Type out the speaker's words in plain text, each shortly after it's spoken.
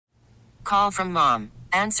Call from mom.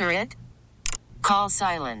 Answer it. Call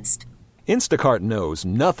silenced. Instacart knows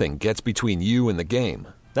nothing gets between you and the game.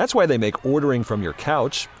 That's why they make ordering from your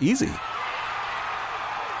couch easy.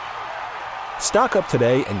 Stock up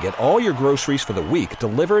today and get all your groceries for the week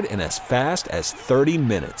delivered in as fast as 30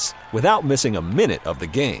 minutes without missing a minute of the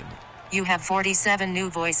game. You have 47 new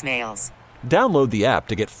voicemails. Download the app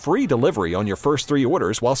to get free delivery on your first 3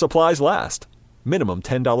 orders while supplies last. Minimum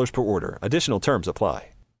 $10 per order. Additional terms apply.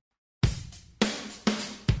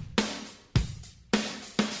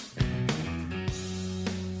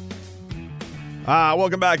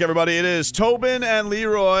 Welcome back, everybody. It is Tobin and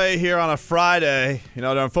Leroy here on a Friday. You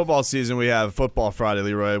know, during football season, we have Football Friday,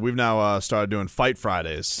 Leroy. We've now started doing Fight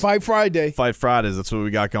Fridays. Fight Friday. Fight Fridays. That's what we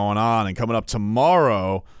got going on. And coming up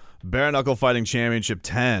tomorrow, Bare Knuckle Fighting Championship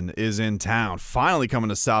 10 is in town. Finally coming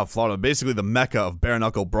to South Florida. Basically the mecca of bare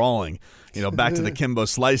knuckle brawling. You know, back to the Kimbo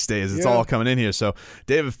Slice days. It's all coming in here. So,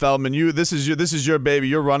 David Feldman, this is your baby.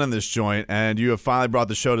 You're running this joint, and you have finally brought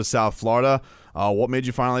the show to South Florida. What made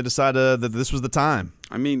you finally decide that this was the time?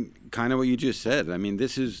 I mean, kind of what you just said. I mean,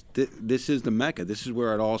 this is the mecca. This is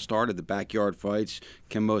where it all started. The backyard fights,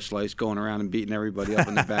 Kimbo Slice going around and beating everybody up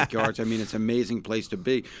in the backyards. I mean, it's an amazing place to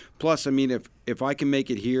be. Plus, I mean, if I can make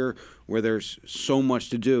it here where there's so much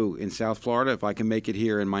to do in South Florida, if I can make it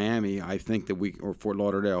here in Miami, I think that or Fort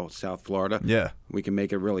Lauderdale, South Florida, we can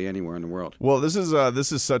make it really anywhere in the world. Well, this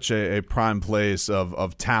is such a prime place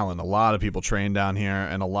of talent. A lot of people train down here,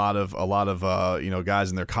 and a lot of guys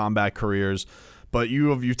in their combat careers. But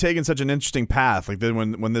you've taken such an interesting path. Like then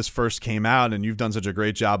when this first came out, and you've done such a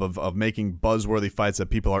great job of making buzzworthy fights that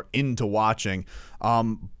people are into watching.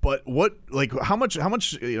 But how much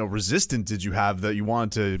resistance did you have that you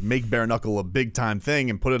wanted to make bare knuckle a big time thing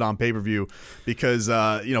and put it on pay-per-view? Because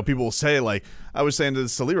people will say, like, I was saying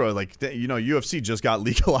to Leroy, like, UFC just got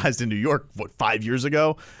legalized in New York 5 years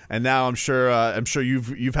ago, and now I'm sure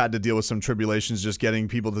you've had to deal with some tribulations just getting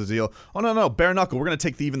people to deal. Oh no, bare knuckle. We're gonna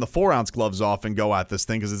take even the 4-ounce gloves off and go at this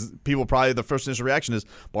thing because people probably the first initial reaction is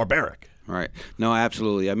barbaric. Right. No,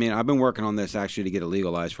 absolutely. I mean, I've been working on this actually to get it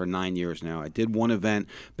legalized for 9 years now. I did one event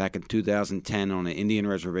back in 2010 on an Indian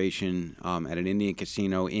reservation at an Indian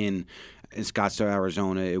casino in Scottsdale,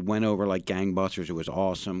 Arizona. It went over like gangbusters. It was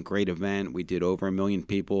awesome. Great event. We did over 1 million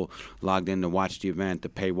people logged in to watch the event. The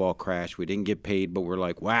paywall crashed. We didn't get paid, but we're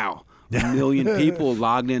like, wow, 1 million people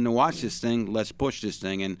logged in to watch this thing. Let's push this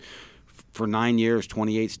thing. And for 9 years,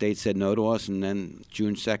 28 states said no to us, and then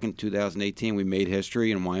June 2nd, 2018, we made history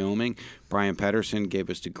in Wyoming. Brian Pedersen gave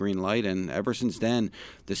us the green light, and ever since then,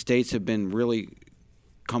 the states have been really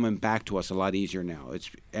coming back to us a lot easier now.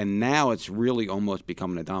 Now it's really almost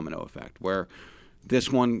becoming a domino effect, where this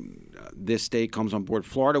state comes on board.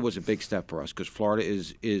 Florida was a big step for us because Florida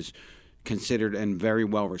is considered and very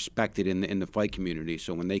well respected in the fight community.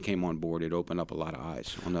 So when they came on board, it opened up a lot of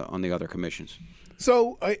eyes on the other commissions.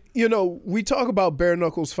 So, we talk about bare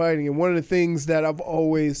knuckles fighting, and one of the things that I've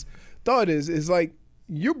always thought is like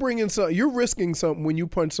you're risking something when you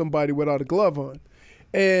punch somebody without a glove on.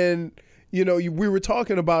 And, we were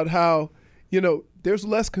talking about how, there's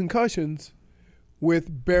less concussions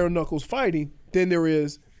with bare knuckles fighting than there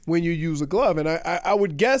is when you use a glove. And I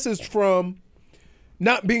would guess it's from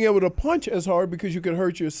not being able to punch as hard because you can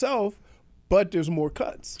hurt yourself, but there's more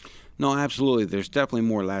cuts. No, absolutely. There's definitely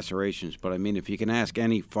more lacerations. But, I mean, if you can ask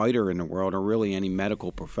any fighter in the world or really any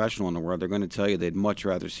medical professional in the world, they're going to tell you they'd much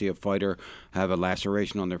rather see a fighter have a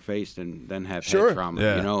laceration on their face than have head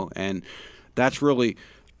trauma, And that's really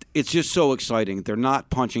 – it's just so exciting. They're not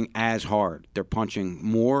punching as hard. They're punching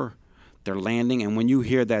more. They're landing. And when you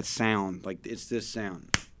hear that sound, like it's this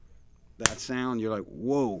sound – that sound, you're like,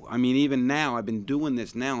 whoa. I mean, even now, I've been doing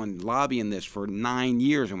this now and lobbying this for 9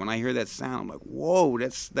 years, and when I hear that sound, I'm like, whoa,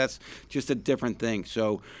 that's just a different thing.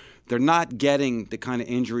 So they're not getting the kind of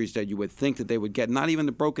injuries that you would think that they would get, not even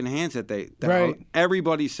the broken hands that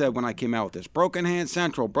everybody said when I came out with this. Broken hand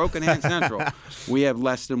central. We have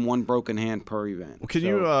less than one broken hand per event. Well,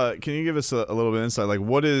 can you give us a little bit of insight? Like,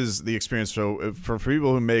 what is the experience? So for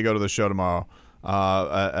people who may go to the show tomorrow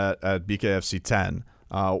at BKFC 10,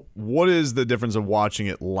 what is the difference of watching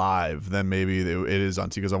it live than maybe it is on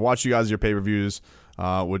TV? Because I've watched you guys your pay-per-views,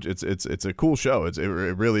 which it's a cool show. It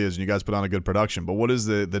really is, and you guys put on a good production. But what is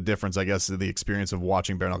the difference, I guess, the experience of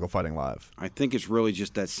watching bare knuckle fighting live? I think it's really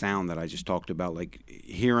just that sound that I just talked about, like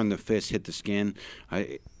hearing the fist hit the skin.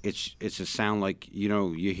 It's a sound like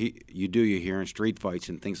you hear in street fights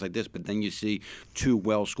and things like this, but then you see two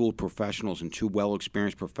well-schooled professionals and two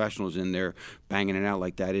well-experienced professionals in there banging it out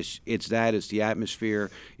like that. It's the atmosphere.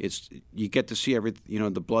 You get to see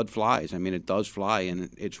the blood flies. I mean, it does fly, and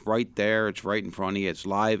it's right there. It's right in front of you. It's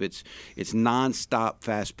live. It's nonstop,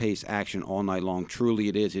 fast-paced action all night long. Truly,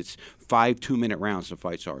 it is. It's 5 2-minute rounds. The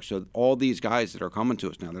fights are. So all these guys that are coming to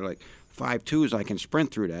us now, they're like 5-2s. I can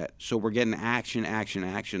sprint through that. So we're getting action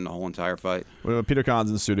the whole entire fight. Well, Peter Kahn's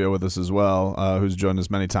in the studio with us as well, who's joined us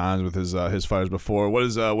many times with his fighters before.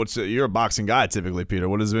 You're a boxing guy typically, Peter.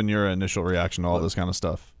 What has been your initial reaction to all this kind of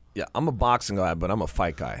stuff? Yeah, I'm a boxing guy, but I'm a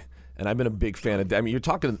fight guy. And I've been a big fan of. I mean,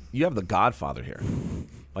 you have the Godfather here.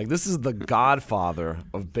 Like, this is the Godfather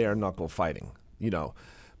of bare knuckle fighting.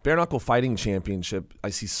 Bare knuckle fighting championship. I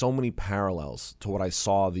see so many parallels to what I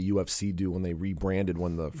saw the UFC do when they rebranded,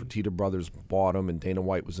 when the Fertitta brothers bought them, and Dana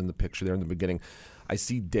White was in the picture there in the beginning. I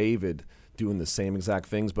see David doing the same exact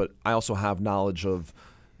things, but I also have knowledge of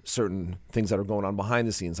certain things that are going on behind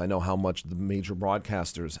the scenes. I know how much the major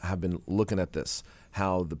broadcasters have been looking at this,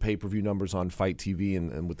 how the pay-per-view numbers on Fight TV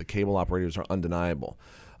and with the cable operators are undeniable.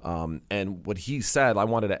 And what he said, I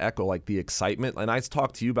wanted to echo, like, the excitement. And I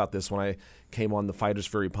talked to you about this when I came on the Fighters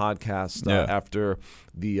Fury podcast after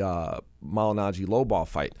the Malignaggi Lobov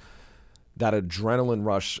fight. That adrenaline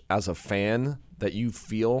rush as a fan that you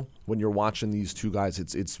feel when you're watching these two guys,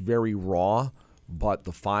 it's very raw. But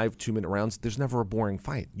the 5 2-minute rounds, there's never a boring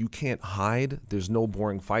fight. You can't hide. There's no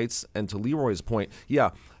boring fights. And to Leroy's point,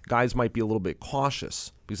 guys might be a little bit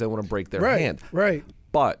cautious because they want to break their hand. Right.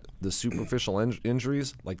 But the superficial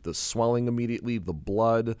injuries, like the swelling immediately, the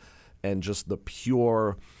blood, and just the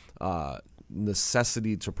pure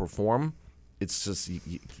necessity to perform, it's just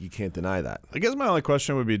you can't deny that. I guess my only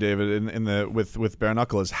question would be, David, with bare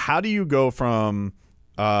knuckle is, how do you go from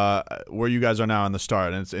where you guys are now in the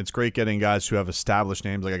start? And it's great getting guys who have established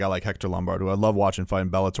names, like a guy like Hector Lombard, who I love watching fight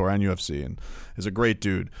in Bellator and UFC, and is a great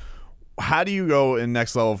dude. How do you go in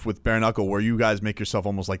next level with bare knuckle, where you guys make yourself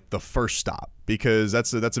almost like the first stop? Because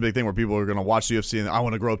that's a big thing where people are going to watch the UFC and I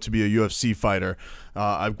want to grow up to be a UFC fighter.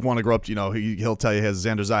 I want to grow up. He'll tell you his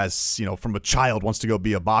Xander Zayas, from a child wants to go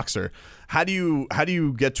be a boxer. How do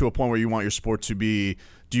you get to a point where you want your sport to be?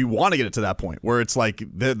 Do you want to get it to that point where it's like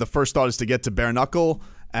the first thought is to get to bare knuckle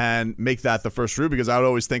and make that the first route? Because I would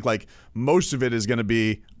always think like most of it is going to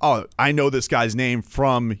be, oh, I know this guy's name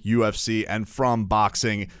from UFC and from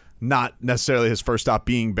boxing, not necessarily his first stop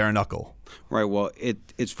being bare knuckle. Right. Well,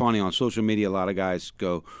 it's funny on social media. A lot of guys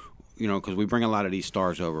go, because we bring a lot of these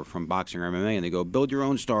stars over from boxing or MMA, and they go, build your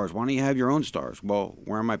own stars. Why don't you have your own stars? Well,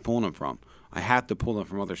 where am I pulling them from? I have to pull them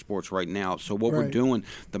from other sports right now. So what we're doing,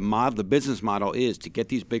 the business model is to get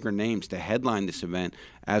these bigger names to headline this event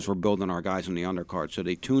as we're building our guys on the undercard. So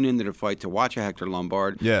they tune into the fight to watch a Hector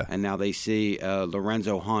Lombard, and now they see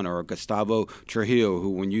Lorenzo Hunt or Gustavo Trujillo,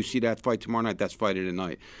 who when you see that fight tomorrow night, that's fight of the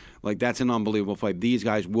night. Like, that's an unbelievable fight. These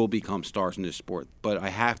guys will become stars in this sport. But I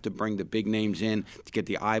have to bring the big names in to get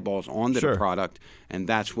the eyeballs onto the product, and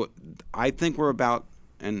that's what I think we're about.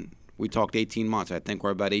 And we talked 18 months. I think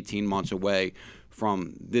we're about 18 months away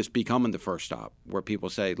from this becoming the first stop, where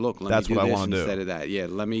people say, "Look, let me do this instead of that." Yeah,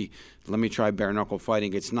 let me try bare knuckle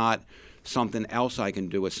fighting. It's not something else I can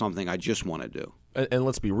do. It's something I just want to do. And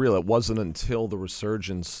let's be real. It wasn't until the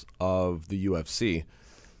resurgence of the UFC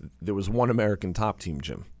there was one American top team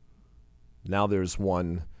gym. Now there's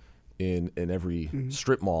one in every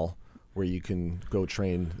strip mall where you can go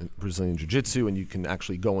train in Brazilian Jiu-Jitsu, and you can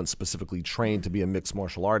actually go and specifically train to be a mixed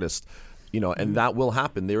martial artist, and that will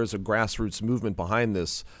happen. There is a grassroots movement behind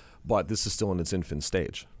this, but this is still in its infant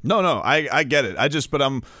stage. No, I get it. But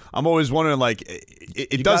I'm always wondering, like,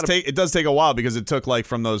 it does take a while, because it took like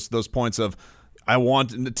from those points of, I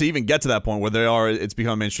want to even get to that point where it's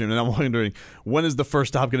become mainstream. And I'm wondering, when is the first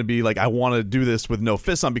stop going to be like, I want to do this with no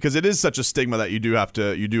fists on? Because it is such a stigma that you do have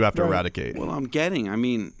to eradicate. Well, I'm getting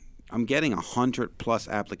 100+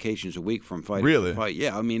 applications a week from fighters. Really? To fight.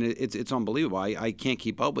 Yeah, I mean, it's unbelievable. I can't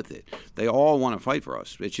keep up with it. They all want to fight for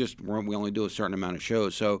us. It's just we only do a certain amount of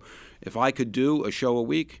shows. So if I could do a show a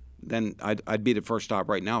week, then I'd be the first stop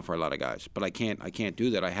right now for a lot of guys. But I can't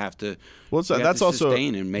do that. I have to. Well, that's also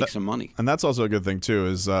sustain and make some money. And that's also a good thing too.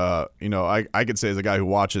 Is I could say, as a guy who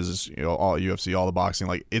watches all UFC, all the boxing,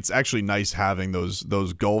 like, it's actually nice having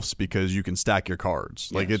those gulfs, because you can stack your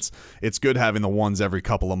cards. Like, it's good having the ones every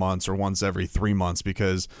couple of months or once every 3 months,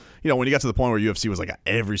 because when you got to the point where UFC was like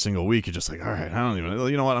every single week, you're just like, all right, I don't even.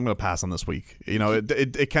 You know what? I'm going to pass on this week.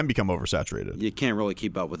 It can become oversaturated. You can't really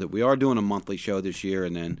keep up with it. We are doing a monthly show this year,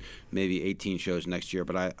 and then maybe 18 shows next year.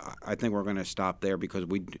 But I think we're going to stop there, because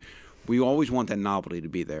we always want that novelty to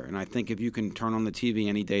be there. And I think if you can turn on the TV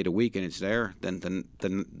any day of the week and it's there, then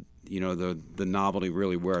the novelty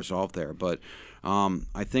really wears off there. But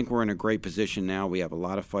I think we're in a great position now. We have a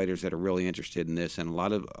lot of fighters that are really interested in this, and a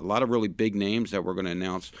lot of really big names that we're going to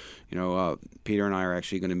announce. Peter and I are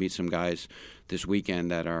actually going to meet some guys this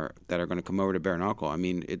weekend that are going to come over to bare knuckle. I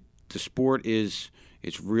mean, the sport is.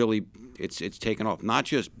 It's taken off. Not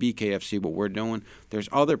just BKFC, what we're doing. There's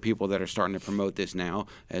other people that are starting to promote this now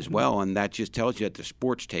as well, and that just tells you that the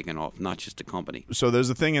sport's taken off, not just the company. So there's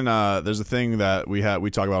a thing that we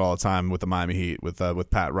talk about all the time with the Miami Heat with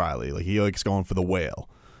Pat Riley. Like, he likes going for the whale.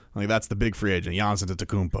 Like, that's the big free agent. Giannis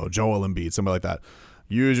Antetokounmpo, Joel Embiid, somebody like that.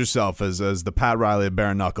 You as yourself as the Pat Riley of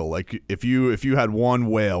bare knuckle, like if you had one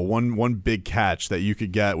whale, one big catch that you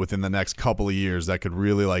could get within the next couple of years that could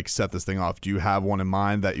really like set this thing off, do you have one in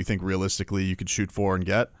mind that you think realistically you could shoot for and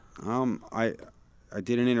get? I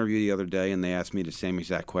did an interview the other day and they asked me the same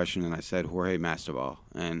exact question, and I said Jorge Masvidal,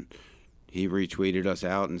 and he retweeted us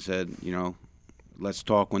out and said, let's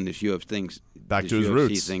talk when this UFC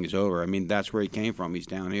thing is over. I mean, that's where he came from. He's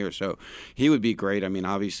down here, so he would be great. I mean,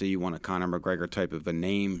 obviously, you want a Conor McGregor type of a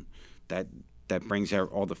name that brings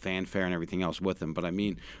out all the fanfare and everything else with him. But I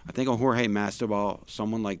mean, I think a Jorge Masvidal,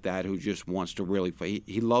 someone like that who just wants to really fight.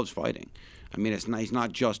 He loves fighting. I mean, he's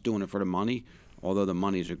not just doing it for the money, although the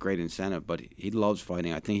money is a great incentive. But he loves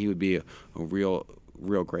fighting. I think he would be a real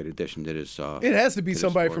great addition to this. It has to be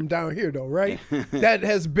somebody from down here, though, right? That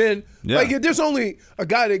has been like, there's only a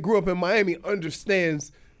guy that grew up in Miami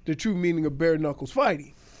understands the true meaning of bare knuckles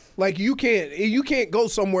fighting. Like, you can't go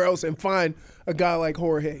somewhere else and find a guy like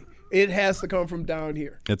Jorge. It has to come from down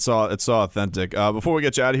here. It's all authentic. Before we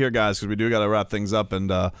get you out of here, guys, because we do got to wrap things up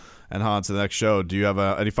and on to the next show. Do you have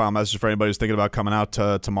any final message for anybody who's thinking about coming out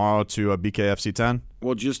tomorrow to BKFC 10?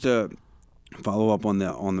 Well, just to follow up on the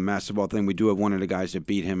Masvidal thing, we do have one of the guys that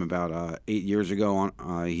beat him about 8 years ago.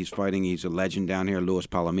 He's fighting. He's a legend down here, Luis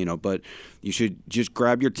Palomino. But you should just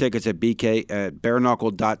grab your tickets at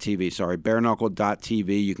bareknuckle.tv. Sorry,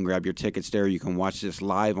 bareknuckle.tv. You can grab your tickets there. You can watch this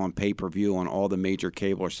live on pay-per-view on all the major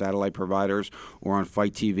cable or satellite providers, or on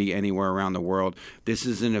Fight TV anywhere around the world. This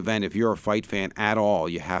is an event. If you're a fight fan at all,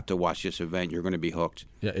 you have to watch this event. You're going to be hooked.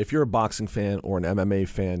 Yeah, if you're a boxing fan or an MMA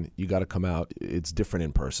fan, you got to come out. It's different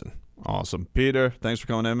in person. Awesome. Peter, thanks for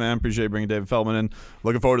coming in, man. Appreciate you bringing David Feldman in.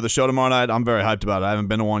 Looking forward to the show tomorrow night. I'm very hyped about it. I haven't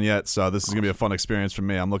been to one yet, so this is going to be a fun experience for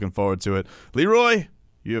me. I'm looking forward to it. Leroy,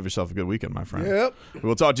 you have yourself a good weekend, my friend. Yep.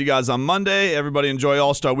 We'll talk to you guys on Monday. Everybody enjoy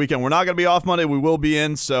All-Star Weekend. We're not going to be off Monday. We will be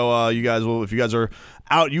in, so if you guys are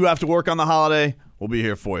out, you have to work on the holiday, we'll be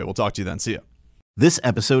here for you. We'll talk to you then. See ya. This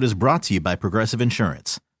episode is brought to you by Progressive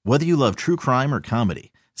Insurance. Whether you love true crime or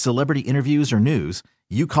comedy, celebrity interviews or news,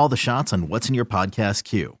 you call the shots on what's in your podcast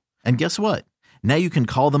queue. And guess what? Now you can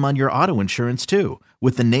call them on your auto insurance too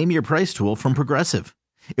with the Name Your Price tool from Progressive.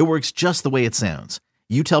 It works just the way it sounds.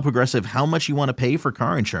 You tell Progressive how much you want to pay for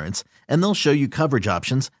car insurance, and they'll show you coverage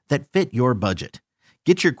options that fit your budget.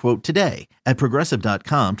 Get your quote today at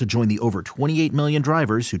Progressive.com to join the over 28 million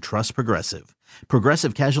drivers who trust Progressive.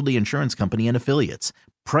 Progressive Casualty Insurance Company and Affiliates.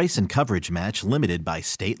 Price and coverage match limited by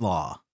state law.